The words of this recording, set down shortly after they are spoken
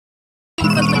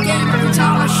every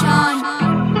time I shine.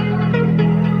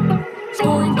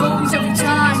 Scoring goals every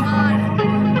time.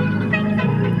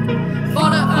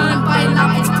 Fodder earned by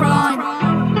Lampard's prime.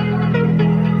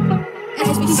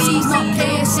 SBC's not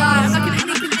KSI.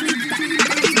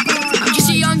 I'm just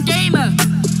a young gamer,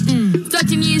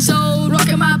 13 years old,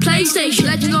 rocking my PlayStation.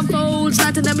 Legend unfolds,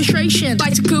 like a demonstration.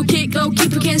 Bicycle kick,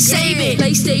 goalkeeper can't save it.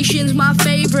 PlayStation's my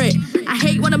favorite. I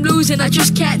hate when I'm losing, I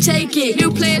just can't take it.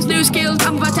 New players, new skills,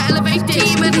 I'm about to elevate it.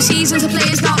 Team of the seasons, the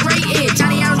players not rated.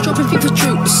 Danny Aaron's dropping FIFA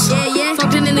troops. Yeah.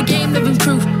 Fogged in the game, living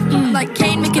proof. Like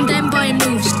Kane making them buying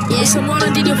moves. Yeah.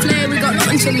 Someone did your flair, we got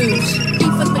nothing to lose.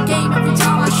 FIFA's my game every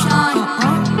time I shine.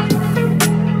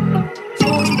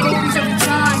 Scoring goals every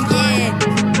time. Yeah.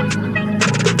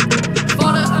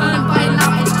 Fodder earned by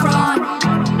Lampard's prime.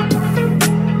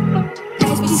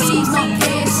 SBC's not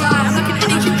KSI. I'm looking at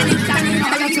anything.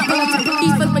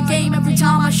 FIFA's my game every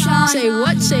time I shine. Say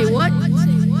what?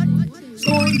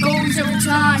 Scoring goals every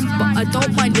time. But I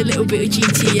don't mind a little bit of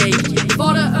GTA.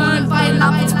 Fodder earned by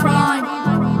Lampard's prime.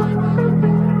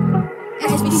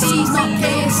 SBC's not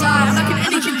KSI. I'm looking at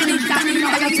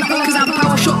anything. Cause I'm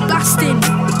power shot blasting.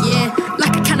 Yeah,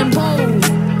 like a cannonball.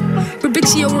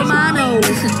 Fabrizio Romano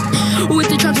with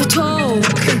the transfer talk.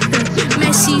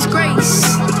 Messi's grace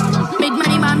made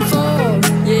many man fall.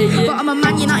 Yeah. But I'm a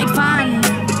Man United fan.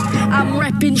 I'm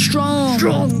repping strong.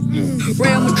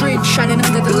 Real Madrid shining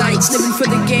under the lights, living for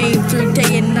the game through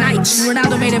day and nights.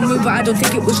 Ronaldo made a move, but I don't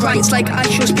think it was right. It's like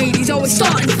Aisha Speed, he's always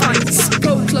starting fights.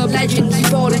 Pro club legends, he's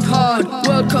balling hard.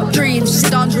 World Cup dreams,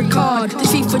 Zidane's record.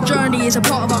 This FIFA journey is a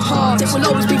part of my heart. It will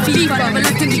always be FIFA, never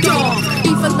left in the dark.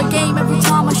 FIFA's my game every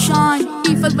time I shine.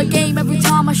 FIFA's my game every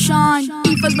time I shine.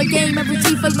 FIFA's my game every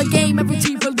time I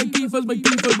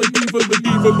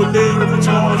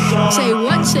shine. Say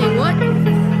what?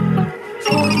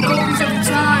 Scoring goals every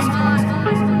time.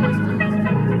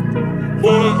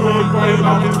 Fodder earned by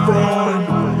Lampard's prime.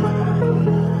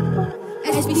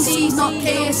 SBC's not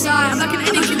KSI. I'm looking at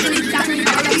anything.